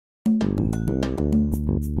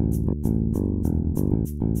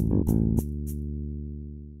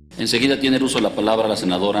Enseguida tiene el uso de la palabra la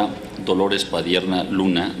senadora Dolores Padierna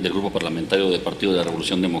Luna, del Grupo Parlamentario del Partido de la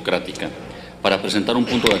Revolución Democrática, para presentar un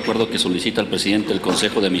punto de acuerdo que solicita al presidente del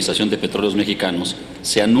Consejo de Administración de Petróleos Mexicanos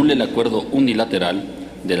se anule el acuerdo unilateral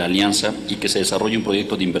de la alianza y que se desarrolle un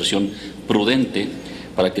proyecto de inversión prudente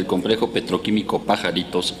para que el Complejo Petroquímico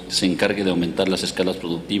Pajaritos se encargue de aumentar las escalas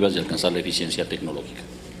productivas y alcanzar la eficiencia tecnológica.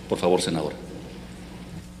 Por favor, senadora.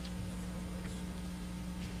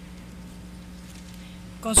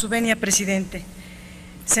 Con su venia, presidente.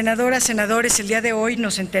 Senadoras, senadores, el día de hoy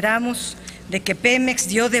nos enteramos de que Pemex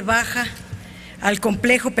dio de baja al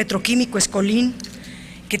Complejo Petroquímico Escolín,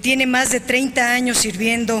 que tiene más de 30 años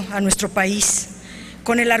sirviendo a nuestro país,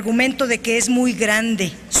 con el argumento de que es muy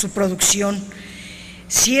grande su producción.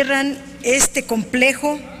 Cierran este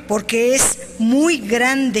complejo porque es muy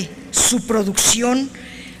grande su producción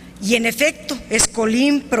y en efecto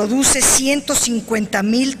Escolín produce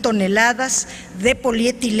 150,000 toneladas de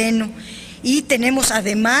polietileno y tenemos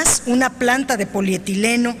además una planta de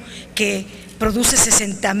polietileno que produce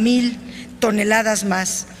 60,000 toneladas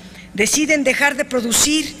más. Deciden dejar de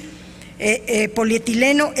producir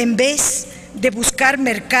polietileno en vez de buscar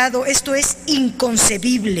mercado. Esto es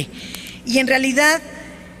inconcebible y en realidad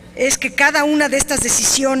es que cada una de estas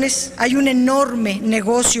decisiones hay un enorme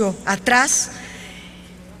negocio atrás.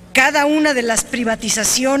 Cada una de las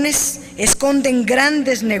privatizaciones esconden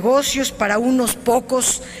grandes negocios para unos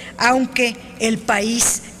pocos, aunque el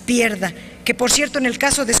país pierda. Que por cierto, en el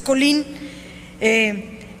caso de Escolín,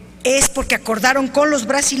 es porque acordaron con los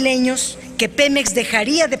brasileños que Pemex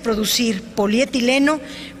dejaría de producir polietileno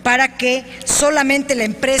para que solamente la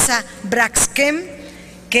empresa Braskem,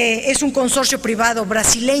 que es un consorcio privado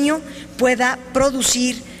brasileño, pueda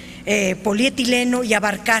producir polietileno y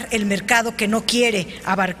abarcar el mercado que no quiere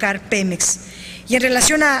abarcar Pemex. Y en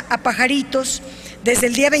relación a Pajaritos, desde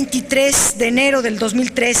el día 23 de enero del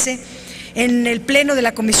 2013, en el Pleno de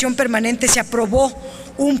la Comisión Permanente se aprobó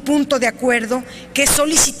un punto de acuerdo que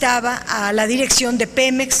solicitaba a la dirección de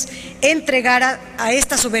Pemex entregar a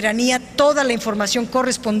esta soberanía toda la información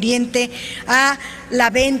correspondiente a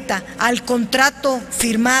la venta, al contrato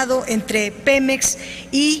firmado entre Pemex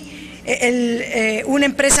y una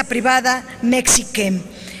empresa privada, Mexichem.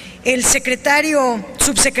 El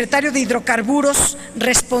subsecretario de Hidrocarburos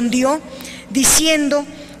respondió diciendo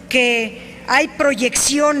que hay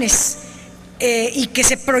proyecciones y que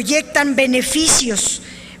se proyectan beneficios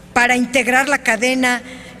para integrar la cadena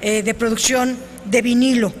de producción de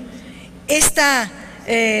vinilo. Esta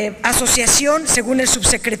asociación, según el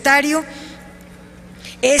subsecretario,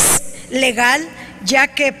 es legal, ya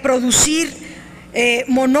que producir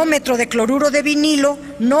monómetro de cloruro de vinilo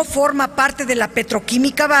no forma parte de la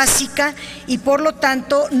petroquímica básica y por lo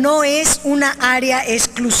tanto no es una área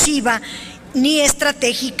exclusiva ni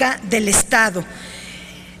estratégica del Estado.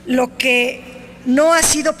 Lo que no ha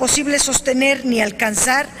sido posible sostener ni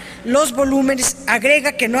alcanzar los volúmenes,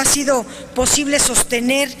 agrega que no ha sido posible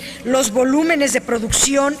sostener los volúmenes de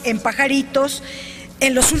producción en Pajaritos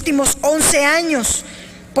en los últimos 11 años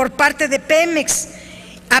por parte de Pemex,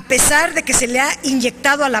 a pesar de que se le ha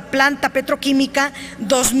inyectado a la planta petroquímica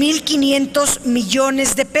 2.500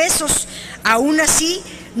 millones de pesos. Aún así,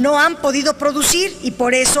 no han podido producir y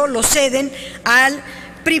por eso lo ceden al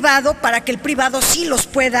privado para que el privado sí los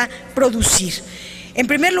pueda producir. En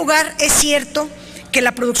primer lugar, es cierto que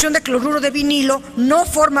la producción de cloruro de vinilo no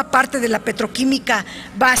forma parte de la petroquímica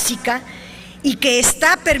básica y que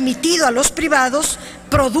está permitido a los privados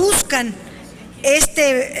produzcan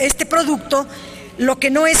este producto. Lo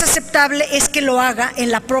que no es aceptable es que lo haga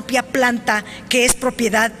en la propia planta que es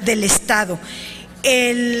propiedad del Estado.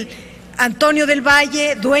 El Antonio del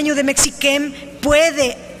Valle, dueño de Mexichem,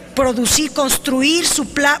 puede producir, construir su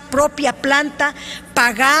propia planta,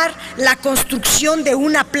 pagar la construcción de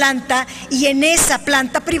una planta y en esa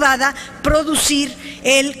planta privada producir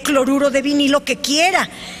el cloruro de vinilo que quiera.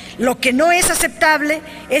 Lo que no es aceptable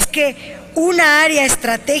es que una área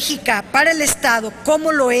estratégica para el Estado,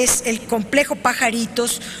 como lo es el Complejo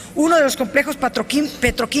Pajaritos, uno de los complejos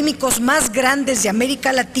petroquímicos más grandes de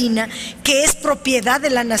América Latina, que es propiedad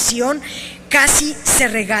de la nación, casi se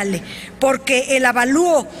regale, porque el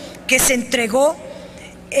avalúo que se entregó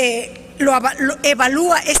lo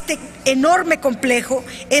evalúa este enorme complejo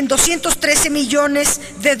en 213 millones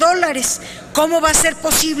de dólares. ¿Cómo va a ser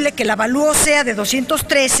posible que el avalúo sea de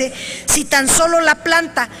 213 si tan solo la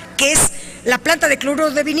planta, que es la planta de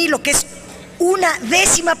cloruro de vinilo, que es una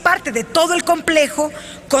décima parte de todo el complejo,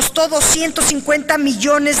 costó 250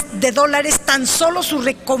 millones de dólares tan solo su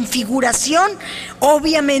reconfiguración?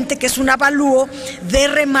 Obviamente que es un avalúo de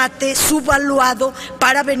remate subvaluado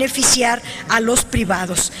para beneficiar a los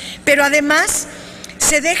privados. Pero además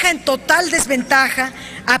se deja en total desventaja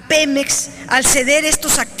a Pemex al ceder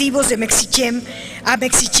estos activos de Mexichem a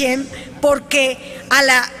Mexichem, porque a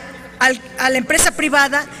la empresa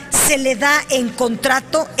privada se le da en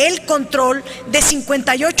contrato el control de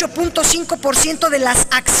 58.5% de las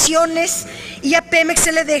acciones y a Pemex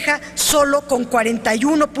se le deja solo con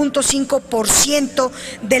 41.5%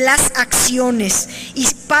 de las acciones, y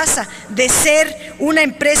pasa de ser una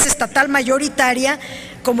empresa estatal mayoritaria,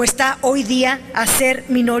 como está hoy día, a ser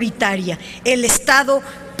minoritaria. El Estado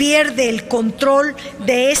pierde el control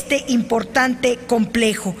de este importante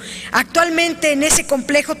complejo. Actualmente en ese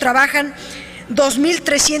complejo trabajan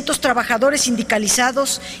 2.300 trabajadores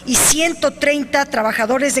sindicalizados y 130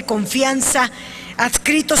 trabajadores de confianza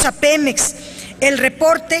adscritos a Pemex. El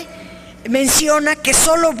reporte menciona que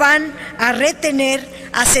solo van a retener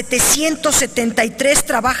a 773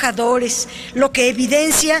 trabajadores, lo que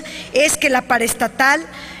evidencia es que la paraestatal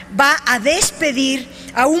va a despedir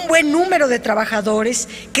a un buen número de trabajadores,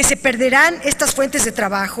 que se perderán estas fuentes de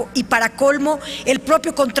trabajo, y para colmo el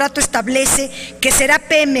propio contrato establece que será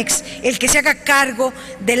Pemex el que se haga cargo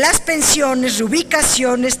de las pensiones,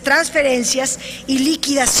 reubicaciones, transferencias y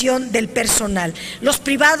liquidación del personal. Los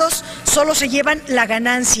privados solo se llevan la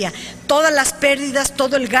ganancia, todas las pérdidas,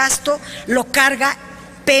 todo el gasto lo carga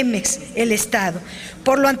Pemex, el Estado.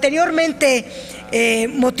 Por lo anteriormente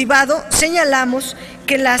motivado, señalamos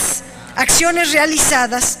que las acciones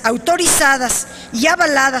realizadas, autorizadas y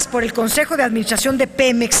avaladas por el Consejo de Administración de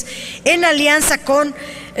Pemex en alianza con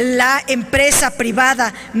la empresa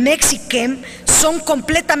privada Mexichem son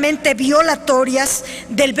completamente violatorias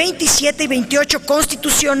del 27 y 28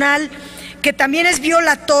 constitucional, que también es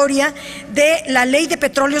violatoria de la Ley de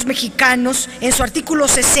Petróleos Mexicanos en su artículo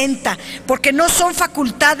 60, porque no son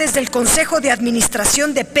facultades del Consejo de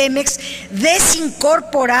Administración de Pemex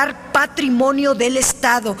desincorporar patrimonio del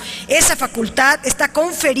Estado. Esa facultad está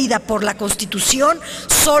conferida por la Constitución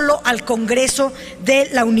solo al Congreso de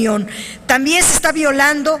la Unión. También se está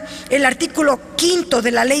violando el artículo 5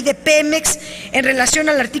 de la Ley de Pemex en relación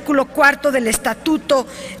al artículo 4 del Estatuto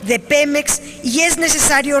de Pemex, y es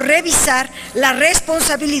necesario revisar la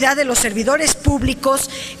responsabilidad de los servidores públicos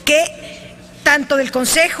que tanto del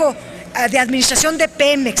Consejo de Administración de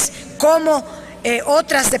Pemex como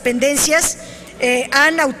otras dependencias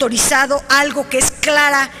han autorizado algo que es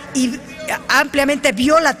clara y ampliamente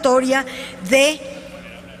violatoria de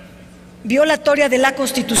la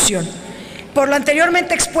Constitución. Por lo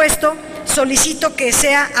anteriormente expuesto, solicito que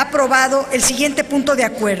sea aprobado el siguiente punto de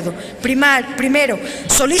acuerdo. Primero,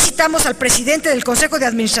 solicitamos al presidente del Consejo de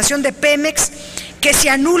Administración de Pemex que se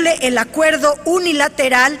anule el acuerdo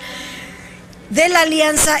unilateral de la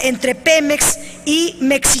alianza entre Pemex y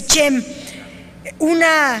Mexichem,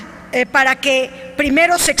 para que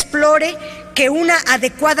primero se explore que una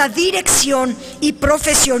adecuada dirección y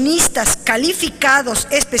profesionistas calificados,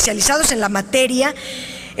 especializados en la materia,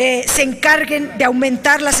 se encarguen de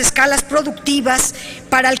aumentar las escalas productivas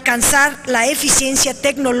para alcanzar la eficiencia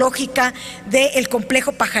tecnológica del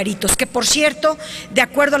Complejo Pajaritos, que por cierto, de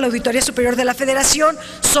acuerdo a la Auditoría Superior de la Federación,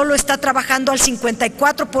 solo está trabajando al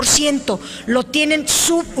 54%, lo tienen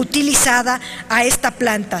subutilizada a esta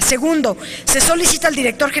planta. Segundo, se solicita al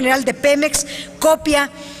director general de Pemex copia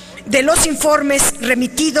de los informes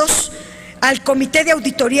remitidos al Comité de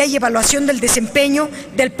Auditoría y Evaluación del Desempeño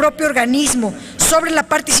del propio organismo sobre la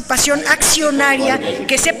participación accionaria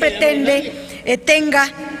que se pretende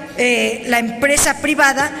tenga la empresa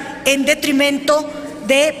privada en detrimento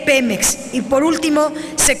de Pemex. Y por último,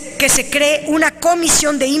 que se cree una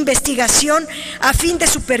comisión de investigación a fin de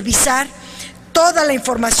supervisar toda la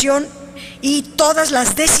información y todas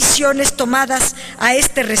las decisiones tomadas a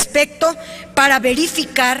este respecto para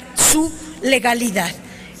verificar su legalidad.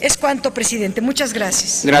 Es cuanto, presidente. Muchas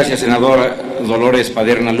gracias. Gracias, senadora Dolores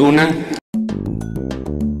Padierna Luna.